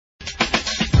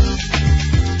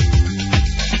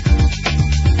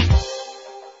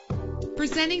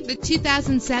Presenting the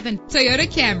 2007 Toyota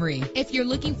Camry. If you're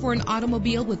looking for an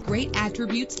automobile with great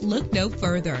attributes, look no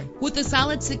further. With a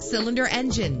solid 6-cylinder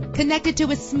engine connected to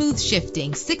a smooth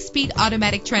shifting 6-speed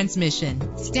automatic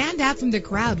transmission. Stand out from the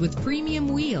crowd with premium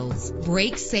wheels.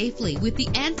 Brake safely with the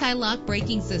anti-lock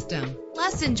braking system.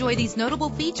 Plus, enjoy these notable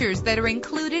features that are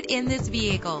included in this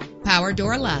vehicle: power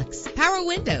door locks, power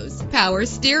windows, power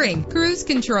steering, cruise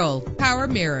control, power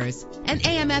mirrors, an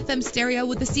AM/FM stereo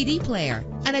with a CD player,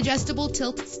 an adjustable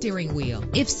tilt steering wheel.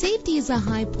 If safety is a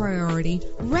high priority,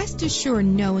 rest assured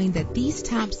knowing that these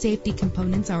top safety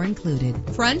components are included: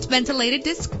 front ventilated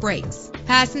disc brakes,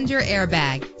 passenger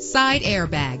airbag, side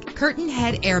airbag, curtain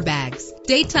head airbags,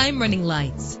 daytime running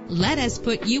lights. Let us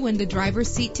put you in the driver's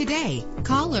seat today.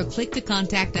 Call or click to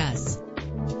contact us.